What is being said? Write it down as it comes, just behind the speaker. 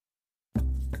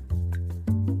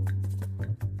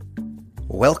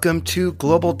Welcome to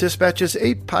Global Dispatches,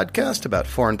 a podcast about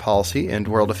foreign policy and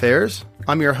world affairs.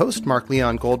 I'm your host, Mark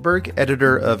Leon Goldberg,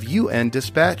 editor of UN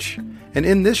Dispatch. And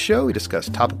in this show, we discuss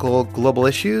topical global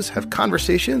issues, have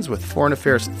conversations with foreign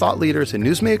affairs thought leaders and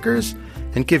newsmakers,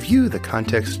 and give you the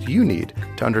context you need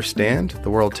to understand the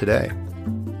world today.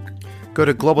 Go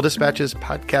to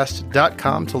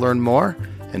globaldispatchespodcast.com to learn more.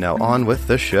 And now on with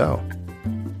the show.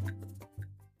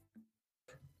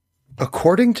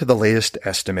 According to the latest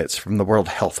estimates from the World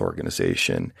Health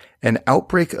Organization, an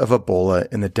outbreak of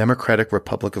Ebola in the Democratic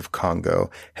Republic of Congo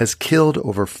has killed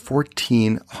over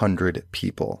 1,400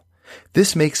 people.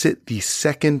 This makes it the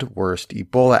second worst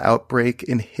Ebola outbreak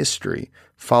in history,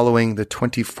 following the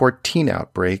 2014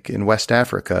 outbreak in West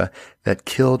Africa that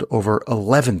killed over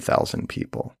 11,000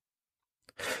 people.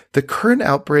 The current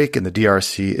outbreak in the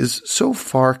DRC is so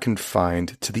far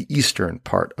confined to the eastern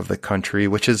part of the country,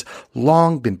 which has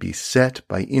long been beset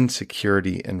by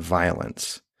insecurity and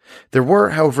violence. There were,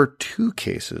 however, 2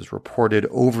 cases reported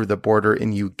over the border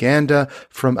in Uganda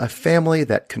from a family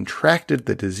that contracted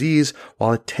the disease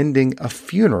while attending a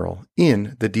funeral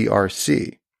in the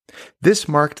DRC. This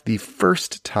marked the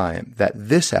first time that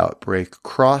this outbreak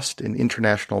crossed an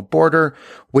international border,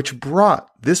 which brought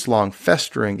this long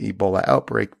festering Ebola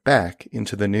outbreak back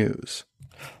into the news.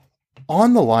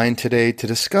 On the line today to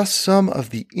discuss some of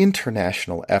the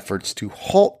international efforts to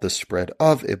halt the spread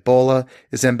of Ebola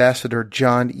is Ambassador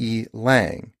John E.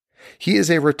 Lang. He is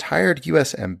a retired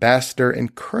U.S. ambassador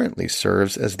and currently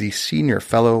serves as the Senior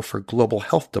Fellow for Global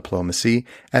Health Diplomacy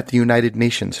at the United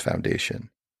Nations Foundation.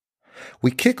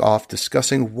 We kick off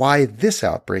discussing why this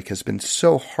outbreak has been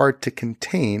so hard to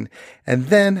contain, and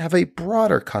then have a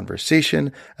broader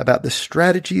conversation about the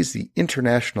strategies the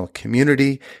international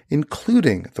community,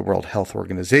 including the World Health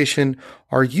Organization,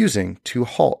 are using to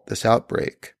halt this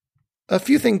outbreak. A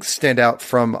few things stand out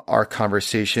from our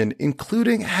conversation,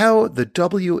 including how the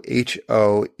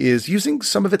WHO is using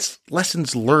some of its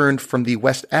lessons learned from the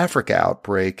West Africa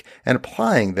outbreak and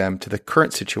applying them to the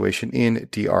current situation in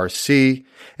DRC,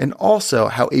 and also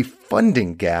how a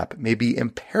funding gap may be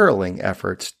imperiling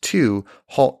efforts to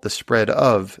halt the spread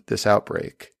of this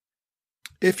outbreak.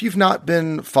 If you've not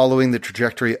been following the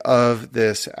trajectory of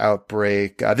this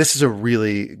outbreak, this is a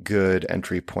really good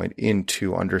entry point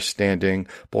into understanding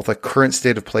both the current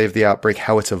state of play of the outbreak,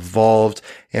 how it's evolved,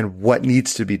 and what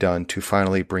needs to be done to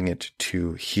finally bring it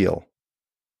to heel.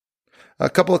 A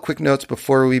couple of quick notes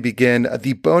before we begin.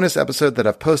 The bonus episode that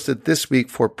I've posted this week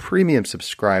for premium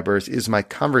subscribers is my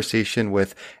conversation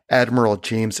with Admiral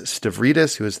James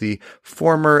Stavridis, who is the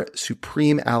former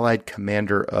Supreme Allied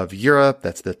Commander of Europe,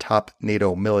 that's the top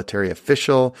NATO military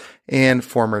official, and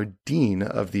former Dean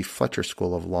of the Fletcher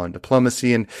School of Law and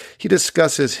Diplomacy. And he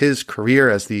discusses his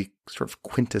career as the sort of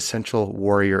quintessential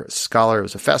warrior scholar. It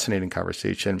was a fascinating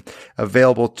conversation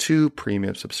available to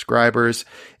premium subscribers.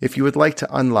 If you would like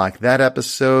to unlock that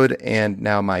episode and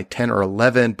now my 10 or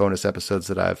 11 bonus episodes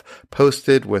that I've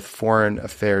posted with foreign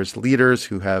affairs leaders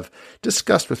who have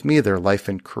discussed with me their life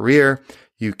and career,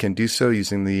 you can do so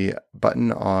using the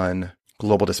button on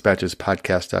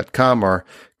globaldispatchespodcast.com or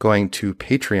going to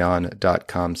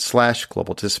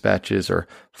patreon.com/globaldispatches or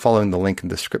following the link in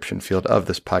the description field of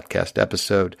this podcast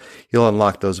episode. You'll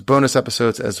unlock those bonus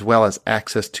episodes as well as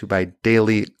access to my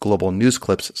daily Global News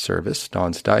Clips service,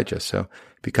 Dawn's Digest. So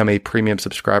become a premium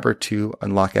subscriber to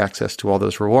unlock access to all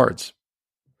those rewards.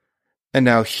 And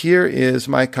now here is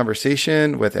my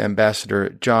conversation with Ambassador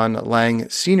John Lang,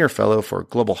 Senior Fellow for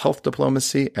Global Health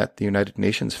Diplomacy at the United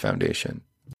Nations Foundation.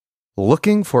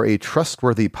 Looking for a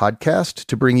trustworthy podcast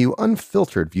to bring you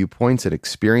unfiltered viewpoints and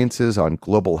experiences on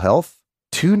global health?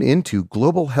 Tune into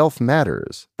Global Health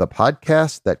Matters, the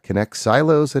podcast that connects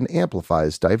silos and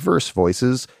amplifies diverse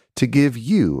voices to give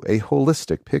you a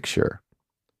holistic picture.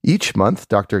 Each month,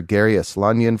 Dr. Gary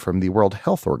Aslanyan from the World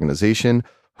Health Organization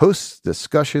hosts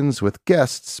discussions with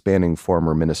guests spanning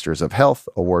former ministers of health,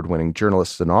 award-winning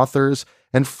journalists and authors,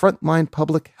 and frontline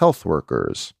public health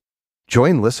workers.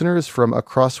 Join listeners from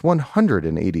across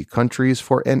 180 countries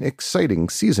for an exciting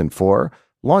Season 4,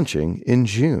 launching in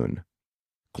June.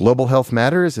 Global Health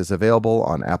Matters is available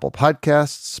on Apple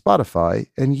Podcasts, Spotify,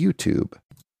 and YouTube.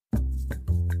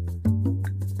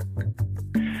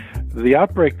 The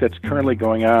outbreak that's currently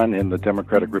going on in the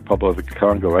Democratic Republic of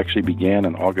Congo actually began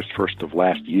on August 1st of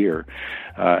last year,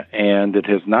 and it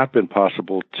has not been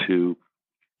possible to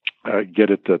get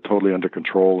it totally under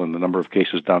control and the number of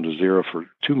cases down to 0 for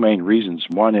 2 main reasons.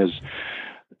 One is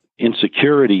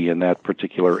insecurity in that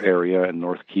particular area in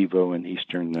North Kivu and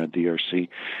eastern DRC,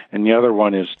 and the other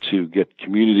one is to get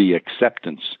community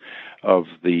acceptance of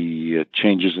the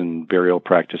changes in burial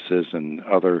practices and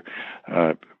other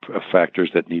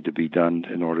factors that need to be done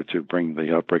in order to bring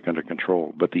the outbreak under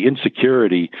control. But the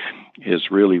insecurity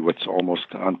is really what's almost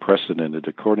unprecedented.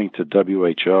 According to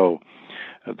WHO,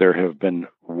 there have been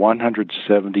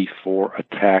 174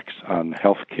 attacks on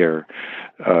healthcare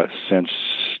since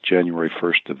January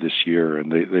 1st of this year,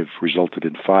 and they've resulted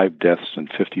in 5 deaths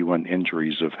and 51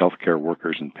 injuries of healthcare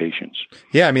workers and patients.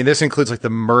 Yeah, I mean, this includes like the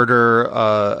murder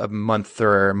a month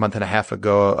and a half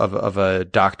ago of a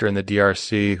doctor in the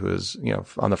DRC who was,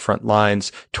 on the front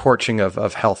lines, torching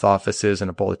of health offices and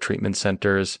Ebola treatment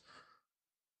centers.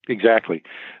 Exactly.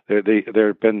 There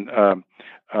have been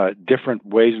different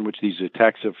ways in which these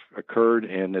attacks have occurred,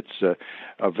 and it's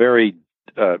a very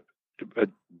a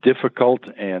difficult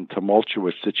and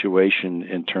tumultuous situation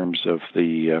in terms of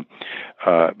the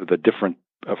different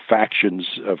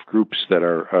factions of groups that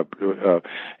are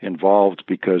involved,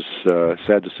 because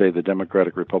sad to say, the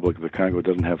Democratic Republic of the Congo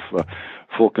doesn't have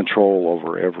full control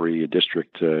over every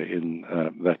district in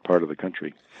that part of the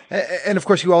country. And of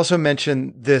course, you also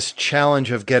mentioned this challenge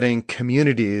of getting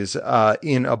communities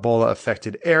in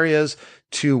Ebola-affected areas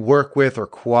to work with or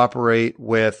cooperate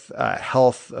with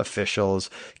health officials.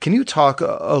 Can you talk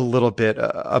a little bit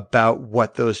about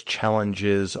what those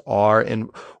challenges are and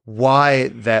why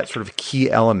that sort of key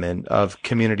element of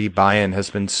community buy-in has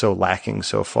been so lacking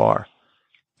so far?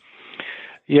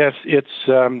 Yes, it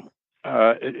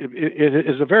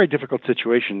is a very difficult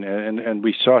situation, and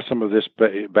we saw some of this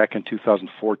back in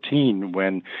 2014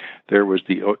 when there was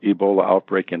the Ebola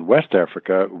outbreak in West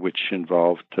Africa, which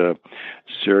involved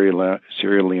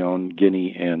Sierra Leone,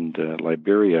 Guinea, and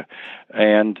Liberia.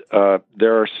 And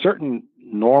there are certain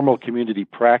normal community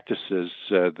practices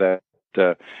that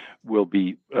will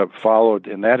be followed,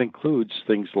 and that includes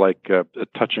things like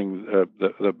touching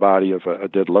the body of a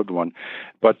dead loved one.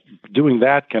 But doing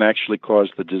that can actually cause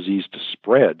the disease to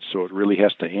spread, so it really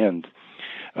has to end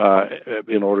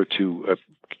in order to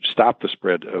stop the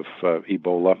spread of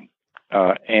Ebola.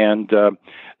 And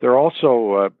there are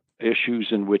also issues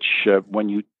in which when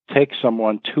you take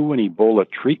someone to an Ebola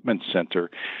treatment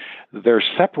center, they're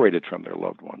separated from their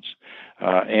loved ones.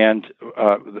 And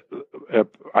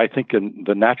I think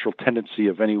the natural tendency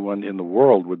of anyone in the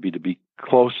world would be to be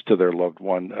close to their loved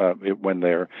one when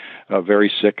they're very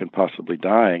sick and possibly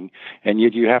dying. And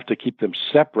yet you have to keep them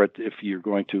separate if you're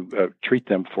going to treat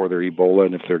them for their Ebola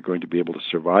and if they're going to be able to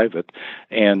survive it,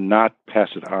 and not pass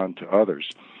it on to others.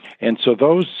 And so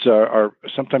those are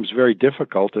sometimes very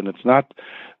difficult, and it's not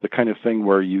the kind of thing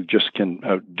where you just can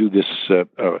do this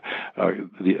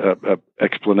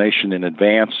explanation in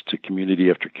advance to community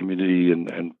after community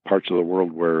and parts of the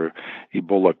world where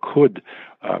Ebola could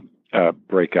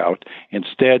break out.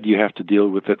 Instead, you have to deal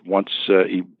with it once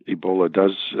Ebola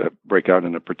does break out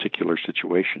in a particular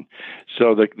situation.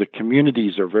 So the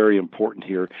communities are very important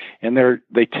here, and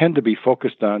they tend to be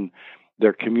focused on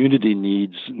their community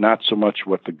needs, not so much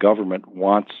what the government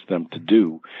wants them to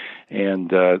do.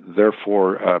 And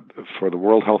therefore, for the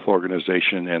World Health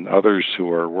Organization and others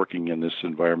who are working in this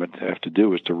environment have to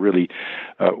do is to really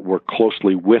work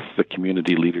closely with the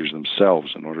community leaders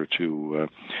themselves in order to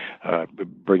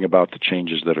bring about the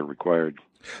changes that are required.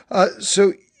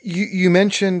 So you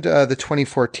mentioned the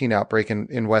 2014 outbreak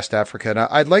in West Africa, and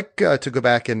I'd like to go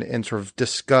back and sort of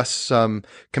discuss some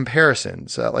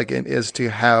comparisons, as to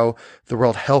how the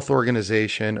World Health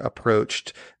Organization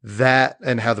approached that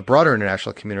and how the broader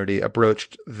international community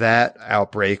approached that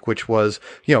outbreak, which was,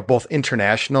 both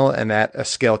international and at a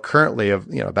scale currently of,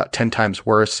 about 10 times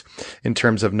worse in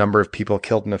terms of number of people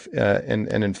killed and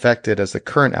infected as the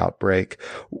current outbreak.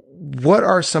 What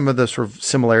are some of the sort of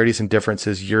similarities and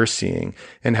differences you're seeing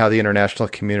in how the international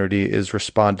community is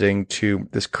responding to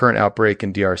this current outbreak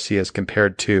in DRC as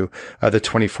compared to the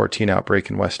 2014 outbreak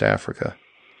in West Africa?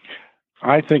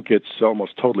 I think it's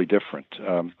almost totally different.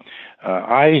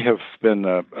 I have been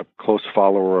a close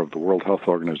follower of the World Health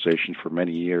Organization for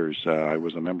many years. I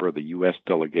was a member of the U.S.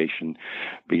 delegation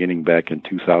beginning back in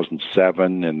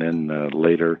 2007, and then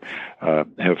later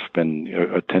have been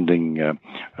attending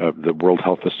the World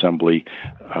Health Assembly,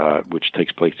 which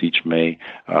takes place each May,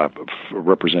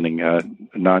 representing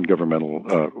non-governmental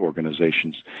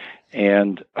organizations.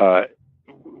 And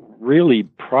really,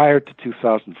 prior to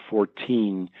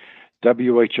 2014,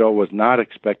 WHO was not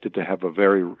expected to have a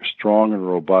very strong and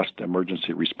robust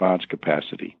emergency response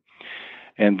capacity.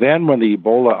 And then when the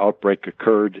Ebola outbreak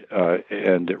occurred,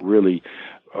 and it really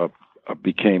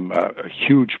became a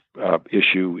huge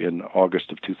issue in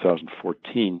August of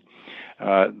 2014,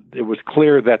 it was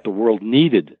clear that the world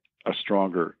needed a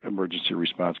stronger emergency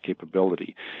response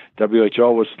capability.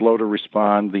 WHO was slow to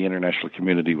respond. The international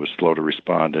community was slow to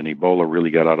respond, and Ebola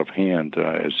really got out of hand,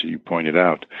 as you pointed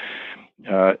out.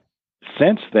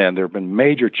 Since then, there have been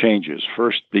major changes.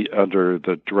 First, under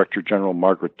the Director General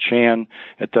Margaret Chan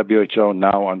at WHO,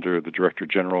 now under the Director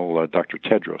General Dr.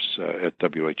 Tedros at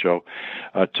WHO,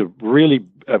 to really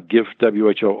give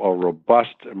WHO a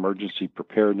robust emergency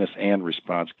preparedness and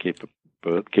response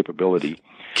capability.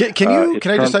 Can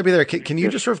I just stop you there? Can you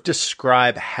just sort of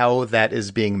describe how that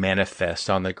is being manifest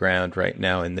on the ground right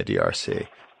now in the DRC?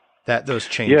 Those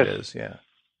changes, yes.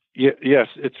 Yes,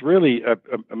 it's really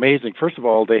amazing. First of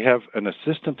all, they have an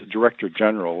assistant director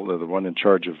general, the one in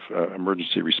charge of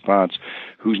emergency response,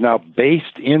 who's now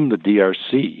based in the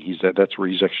DRC. That's where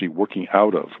he's actually working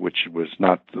out of, which was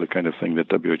not the kind of thing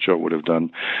that WHO would have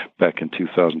done back in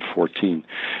 2014.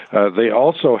 They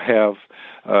also have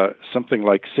something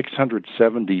like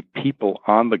 670 people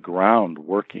on the ground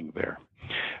working there.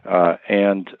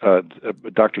 And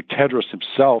Dr. Tedros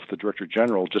himself, the Director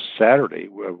General, just Saturday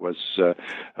was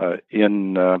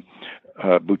in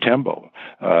Butembo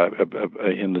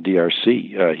in the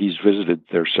DRC. He's visited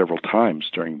there several times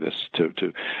during this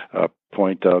to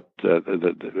point out, to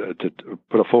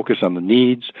put a focus on the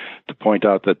needs, to point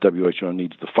out that WHO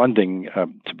needs the funding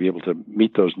to be able to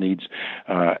meet those needs,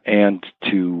 and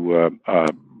to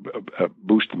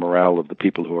boost the morale of the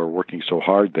people who are working so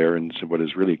hard there in what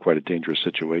is really quite a dangerous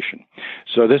situation.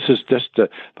 So this is just the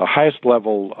highest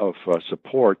level of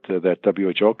support that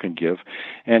WHO can give.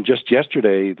 And just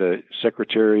yesterday, the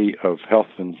Secretary of Health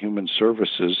and Human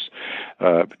Services,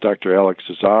 Dr. Alex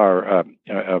Azar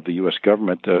of the U.S.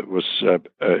 government, was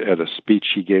at a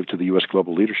speech he gave to the U.S.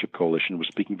 Global Leadership Coalition, was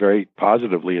speaking very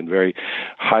positively and very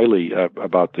highly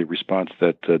about the response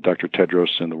that Dr.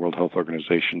 Tedros and the World Health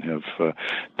Organization have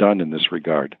done in this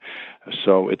regard.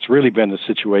 So it's really been a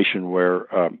situation where,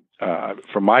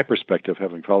 from my perspective,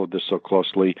 having followed this so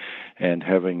closely and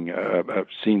having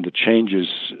seen the changes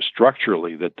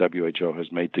structurally that WHO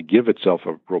has made to give itself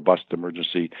a robust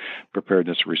emergency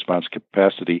preparedness response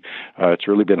capacity, it's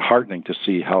really been heartening to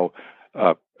see how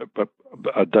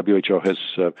WHO has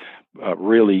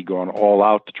really gone all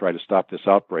out to try to stop this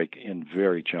outbreak in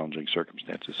very challenging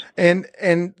circumstances.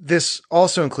 And this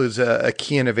also includes a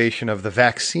key innovation of the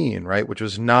vaccine, right, which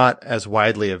was not as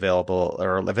widely available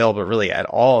or available really at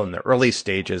all in the early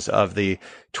stages of the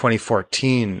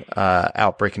 2014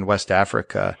 outbreak in West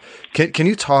Africa. Can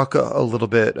you talk a little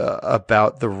bit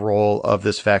about the role of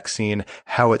this vaccine,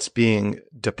 how it's being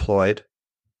deployed?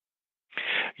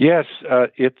 Yes,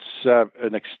 it's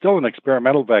still an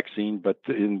experimental vaccine, but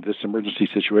in this emergency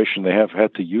situation, they have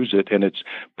had to use it, and it's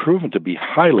proven to be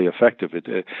highly effective.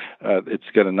 It's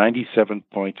got a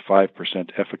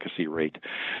 97.5% efficacy rate.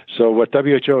 So what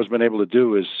WHO has been able to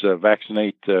do is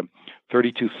vaccinate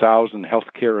 32,000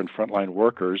 healthcare and frontline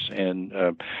workers and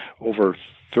over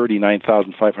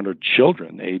 39,500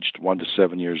 children aged 1 to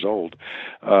 7 years old.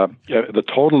 The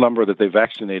total number that they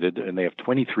vaccinated, and they have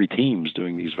 23 teams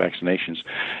doing these vaccinations,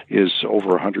 is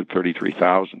over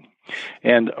 133,000.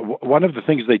 And one of the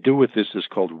things they do with this is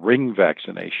called ring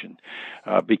vaccination,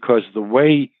 because the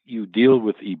way you deal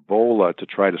with Ebola to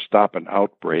try to stop an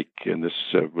outbreak, and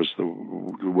this was the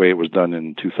way it was done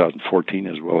in 2014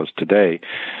 as well as today,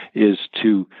 is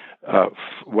to,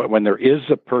 when there is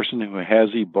a person who has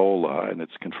Ebola and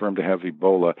it's confirmed to have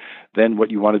Ebola, then what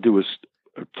you want to do is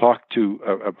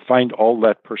find all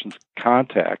that person's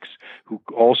contacts who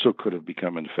also could have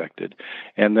become infected,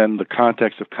 and then the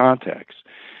contacts of contacts.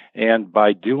 And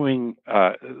by doing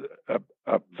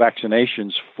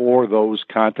vaccinations for those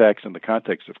contacts and the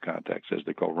contacts of contacts, as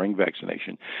they call ring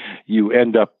vaccination, you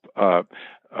end up,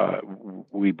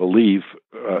 we believe,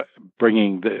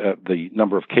 bringing the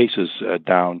number of cases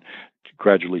down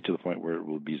gradually to the point where it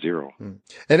will be zero.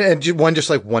 And one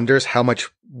just wonders how much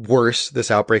worse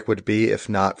this outbreak would be if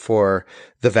not for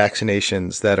the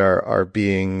vaccinations that are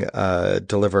being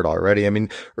delivered already. I mean,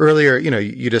 earlier,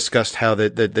 you discussed how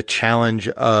the challenge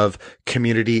of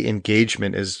community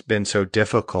engagement has been so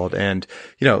difficult, and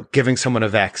giving someone a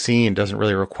vaccine doesn't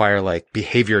really require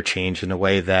behavior change in a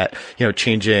way that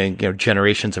changing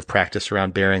generations of practice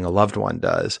around burying a loved one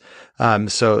does.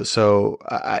 So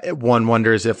one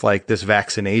wonders if this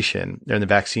vaccination and the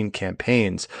vaccine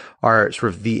campaigns are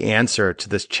sort of the answer to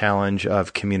this challenge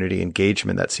of community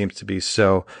engagement that seems to be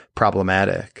so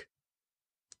problematic.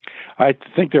 I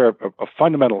think they're a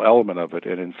fundamental element of it,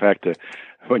 and in fact,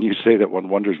 when you say that, one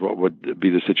wonders what would be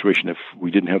the situation if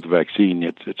we didn't have the vaccine.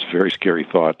 It's a very scary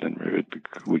thought, and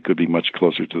we could be much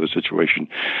closer to the situation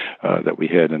that we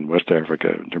had in West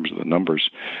Africa in terms of the numbers.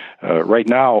 Right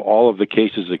now, all of the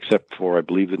cases except for, I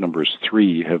believe the number is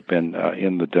 3, have been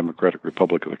in the Democratic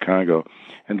Republic of the Congo.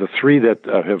 And the 3 that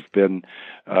have been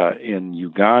in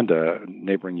Uganda,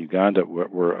 neighboring Uganda,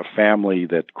 were a family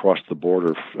that crossed the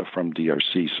border from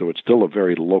DRC. So it's still a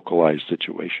very localized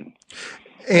situation.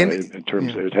 And in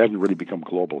terms, it hadn't really become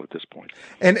global at this point.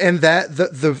 And that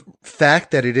the fact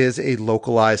that it is a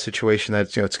localized situation,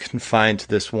 that it's confined to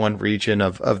this one region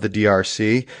of the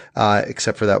DRC,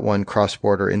 except for that one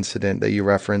cross-border incident that you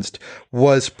referenced,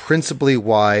 was principally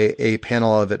why a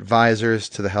panel of advisors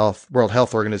to the World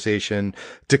Health Organization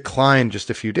declined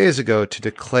just a few days ago to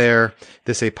declare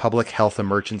this a public health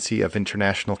emergency of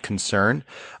international concern.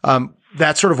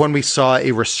 That's sort of when we saw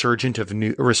a resurgence of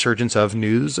news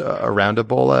around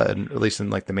Ebola, and at least in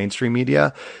like the mainstream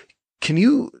media. Can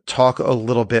you talk a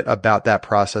little bit about that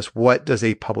process? What does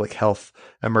a public health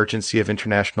emergency of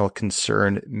international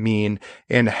concern mean,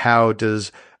 and how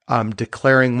does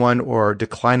declaring one or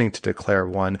declining to declare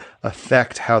one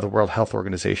affect how the World Health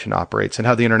Organization operates and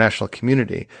how the international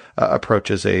community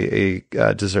approaches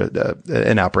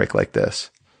an outbreak like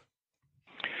this?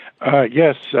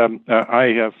 Yes,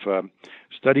 I have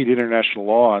studied international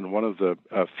law, and one of the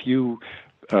few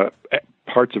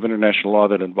parts of international law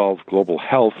that involve global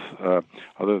health,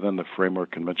 other than the Framework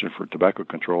Convention for Tobacco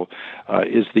Control,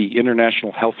 is the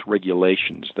international health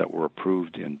regulations that were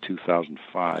approved in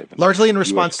 2005. Largely in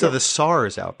response to the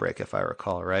SARS outbreak, if I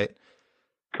recall, right?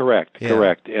 Correct.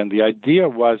 And the idea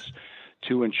was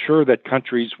to ensure that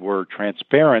countries were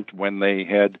transparent when they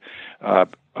had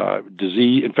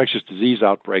infectious disease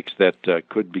outbreaks that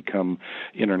could become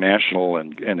international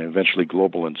and eventually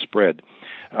global and spread.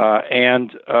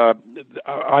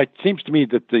 It seems to me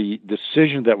that the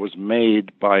decision that was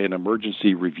made by an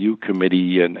emergency review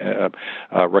committee and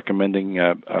recommending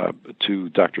to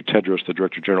Dr. Tedros, the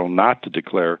Director General, not to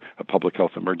declare a public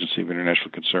health emergency of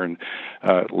international concern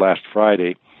last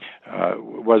Friday,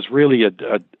 was really a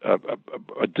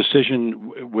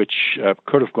decision which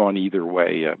could have gone either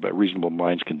way, but reasonable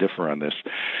minds can differ on this.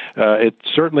 It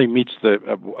certainly meets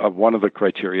one of the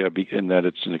criteria in that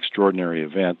it's an extraordinary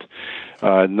event.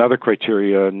 Another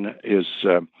criterion is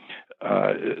that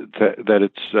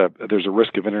there's a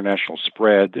risk of international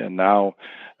spread, and now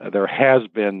there has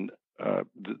been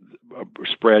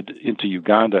spread into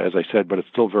Uganda, as I said, but it's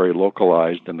still very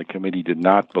localized, and the committee did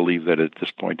not believe that at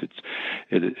this point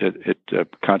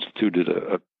it constituted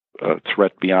a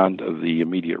threat beyond the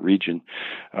immediate region.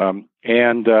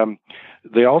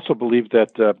 They also believed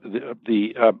that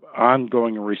the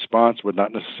ongoing response would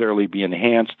not necessarily be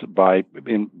enhanced by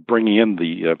bringing in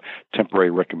the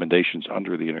temporary recommendations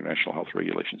under the international health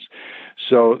regulations.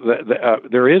 So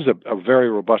there is a very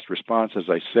robust response, as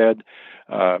I said.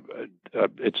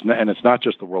 It's not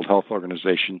just the World Health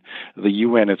Organization. The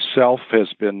UN itself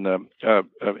has been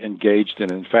engaged,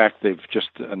 and in fact, they've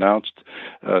just announced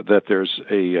that there's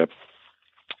a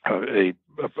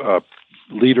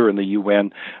leader in the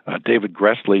UN, David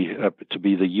Gressly, to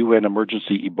be the UN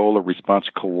Emergency Ebola Response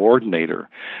Coordinator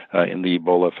in the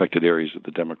Ebola-affected areas of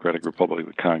the Democratic Republic of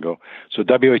the Congo. So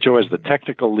WHO has the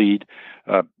technical lead.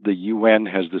 The UN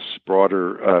has this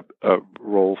broader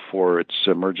role for its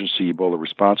Emergency Ebola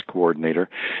Response Coordinator.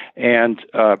 And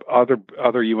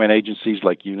other UN agencies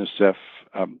like UNICEF,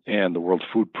 and the World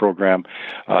Food Program,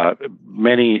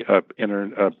 many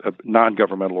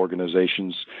non-governmental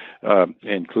organizations,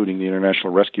 including the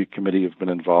International Rescue Committee, have been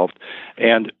involved.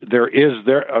 And there is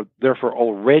therefore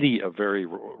already a very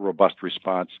robust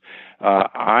response.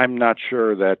 I'm not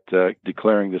sure that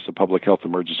declaring this a public health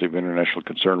emergency of international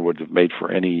concern would have made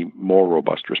for any more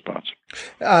robust response.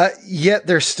 Yet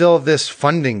there's still this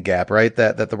funding gap, right?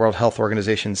 That the World Health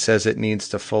Organization says it needs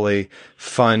to fully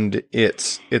fund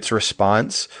its response.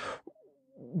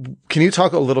 Can you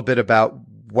talk a little bit about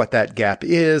what that gap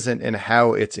is and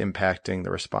how it's impacting the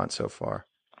response so far?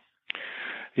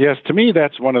 Yes, to me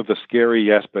that's one of the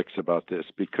scary aspects about this,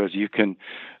 because you can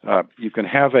have you can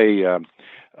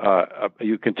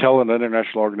tell an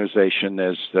international organization,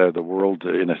 as the world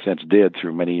in a sense did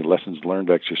through many lessons learned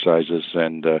exercises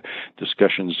and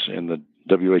discussions in the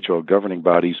WHO governing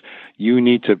bodies, you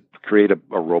need to create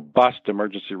a robust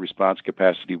emergency response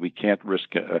capacity. We can't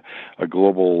risk a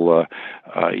global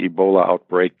Ebola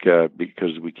outbreak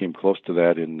because we came close to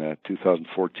that in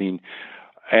 2014.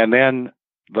 And then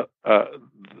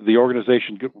the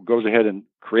organization goes ahead and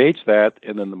creates that,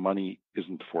 and then the money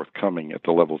isn't forthcoming at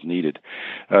the levels needed.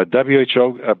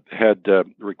 WHO had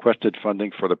requested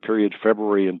funding for the period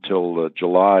February until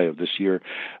July of this year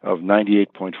of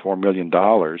 $98.4 million.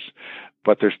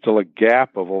 But there's still a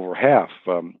gap of over half,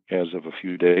 as of a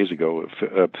few days ago,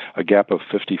 a gap of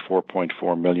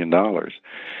 $54.4 million.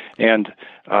 And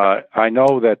I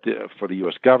know that for the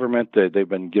U.S. government, they've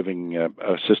been giving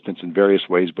assistance in various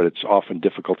ways, but it's often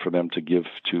difficult for them to give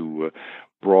to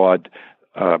broad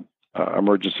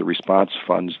emergency response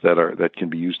funds that can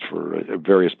be used for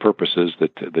various purposes.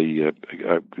 That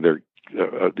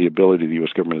the ability of the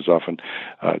U.S. government is often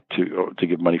to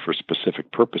give money for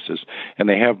specific purposes, and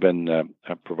they have been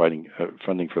providing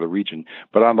funding for the region.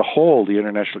 But on the whole, the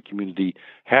international community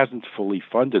hasn't fully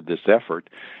funded this effort,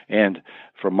 and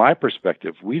from my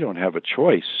perspective, we don't have a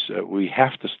choice. We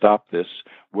have to stop this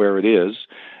where it is.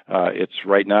 It's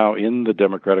right now in the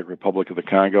Democratic Republic of the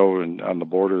Congo and on the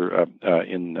border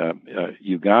in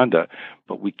Uganda,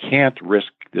 but we can't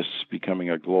risk this becoming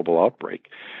a global outbreak.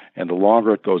 And the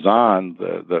longer it goes on,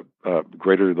 the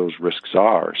greater those risks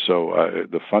are. So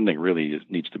the funding really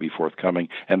needs to be forthcoming.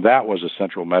 And that was a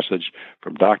central message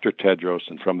from Dr. Tedros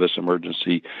and from this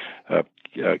emergency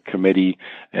committee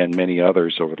and many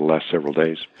others over the last several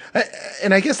days.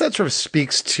 And I guess that sort of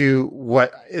speaks to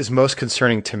what is most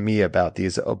concerning to me about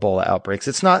these Ebola outbreaks.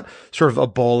 It's not sort of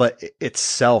Ebola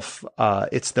itself.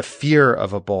 It's the fear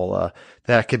of Ebola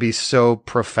that could be so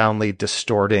profoundly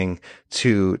distorting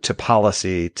to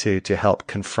policy to help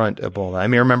confront Ebola. I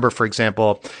mean, remember, for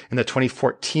example, in the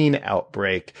 2014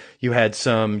 outbreak, you had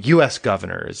some U.S.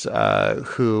 governors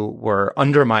who were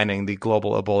undermining the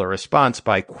global Ebola response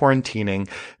by quarantining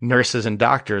nurses and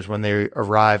doctors when they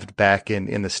arrived back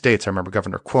in the States. I remember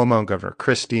Governor Cuomo and Governor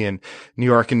Christie in New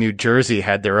York and New Jersey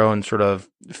had their own sort of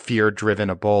fear-driven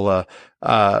Ebola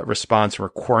response, were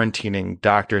quarantining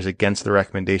doctors against the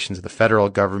recommendations of the federal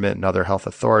government and other health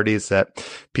authorities that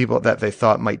they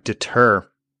thought might deter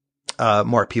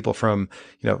more people from,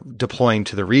 deploying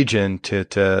to the region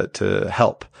to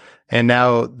help. And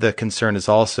now the concern is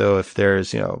also if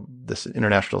there's, this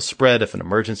international spread, if an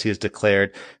emergency is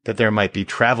declared, that there might be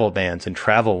travel bans and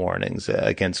travel warnings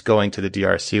against going to the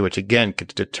DRC, which again could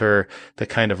deter the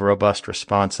kind of robust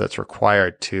response that's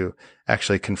required to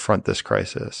actually confront this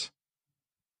crisis.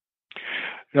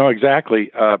 No,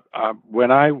 exactly. When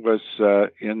I was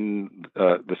in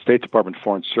the State Department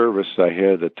Foreign Service, I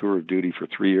had a tour of duty for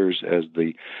 3 years as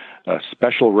the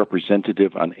special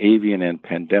representative on avian and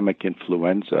pandemic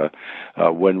influenza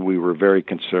when we were very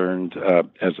concerned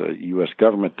as a U.S.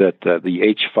 government that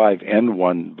the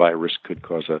H5N1 virus could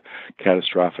cause a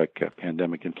catastrophic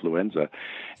pandemic influenza.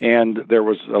 And there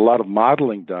was a lot of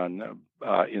modeling done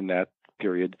in that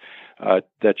period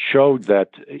that showed that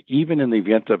even in the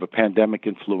event of a pandemic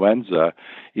influenza,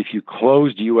 if you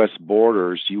closed U.S.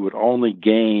 borders, you would only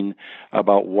gain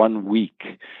about 1 week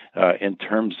in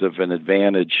terms of an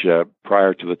advantage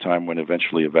prior to the time when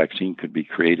eventually a vaccine could be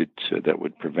created that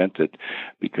would prevent it.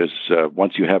 Because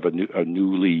once you have a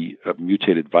newly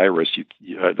mutated virus,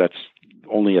 that's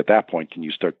only at that point can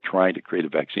you start trying to create a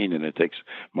vaccine, and it takes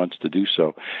months to do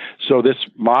so. So this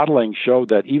modeling showed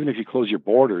that even if you close your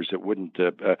borders, it wouldn't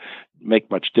make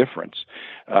much difference.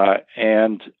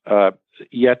 And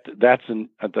yet that's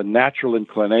the natural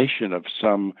inclination of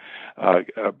some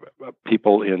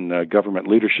people in government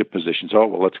leadership positions. Oh,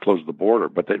 well, let's close the border.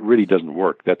 But that really doesn't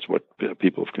work. That's what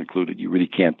people have concluded. You really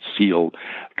can't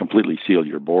completely seal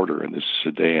your border in this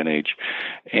day and age.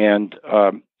 And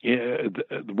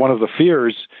one of the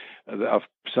fears of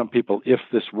some people, if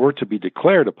this were to be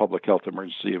declared a public health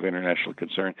emergency of international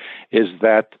concern, is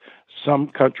that some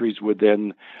countries would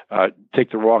then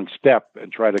take the wrong step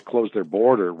and try to close their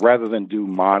border rather than do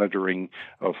monitoring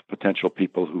of potential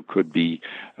people who could be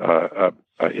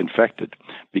infected.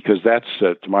 Because that's,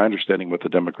 to my understanding, what the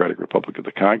Democratic Republic of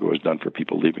the Congo has done for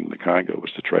people leaving the Congo,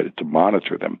 was to try to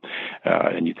monitor them.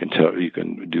 And you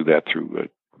can do that through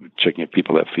checking if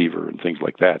people have fever and things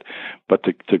like that. But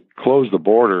to close the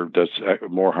border does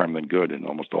more harm than good in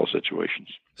almost all situations.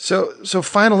 So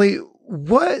finally,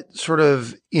 what sort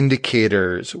of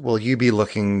indicators will you be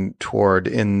looking toward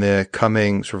in the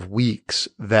coming sort of weeks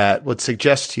that would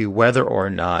suggest to you whether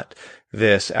or not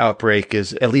this outbreak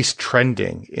is at least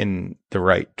trending in the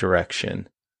right direction?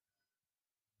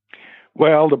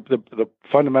 Well, the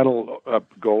fundamental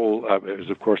goal is,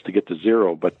 of course, to get to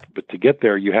zero. But to get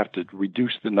there, you have to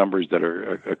reduce the numbers that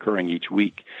are occurring each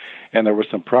week. And there were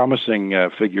some promising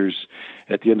figures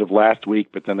at the end of last week,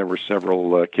 but then there were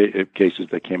several cases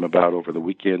that came about over the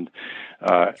weekend.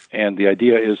 And the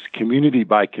idea is community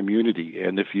by community.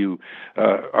 And if you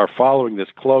are following this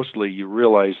closely, you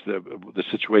realize the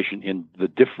situation in the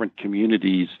different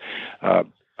communities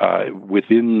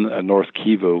within North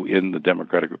Kivu in the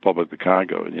Democratic Republic of the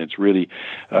Congo. And it's really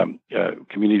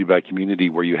community by community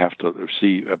where you have to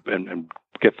see and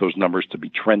get those numbers to be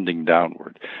trending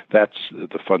downward. That's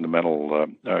the fundamental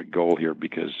goal here,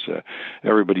 because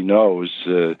everybody knows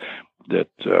that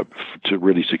to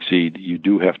really succeed, you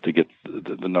do have to get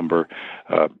the number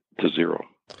to zero.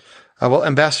 Well,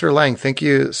 Ambassador Lang, thank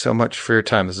you so much for your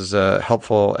time. This is a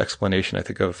helpful explanation, I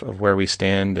think, of where we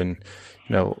stand and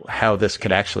how this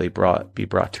could actually be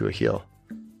brought to a heel.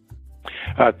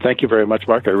 Thank you very much,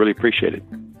 Mark. I really appreciate it.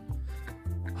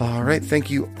 All right.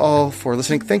 Thank you all for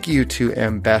listening. Thank you to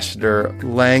Ambassador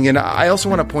Lang. And I also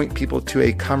want to point people to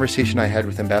a conversation I had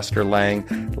with Ambassador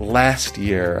Lang last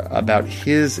year about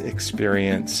his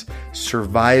experience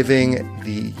surviving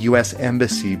the U.S.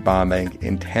 Embassy bombing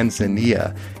in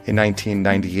Tanzania in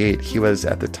 1998. He was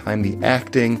at the time the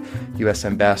acting U.S.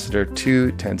 ambassador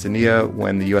to Tanzania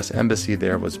when the U.S. Embassy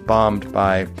there was bombed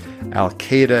by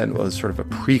Al-Qaeda and was sort of a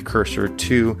precursor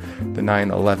to the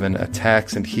 9/11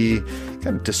 attacks. And he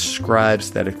kind of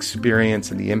describes that experience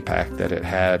and the impact that it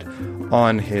had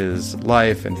on his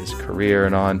life and his career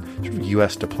and on sort of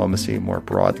U.S. diplomacy more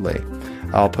broadly.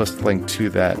 I'll post a link to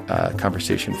that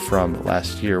conversation from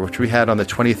last year, which we had on the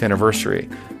 20th anniversary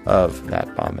of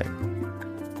that bombing.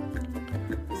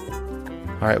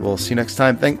 All right, we'll see you next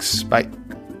time. Thanks. Bye.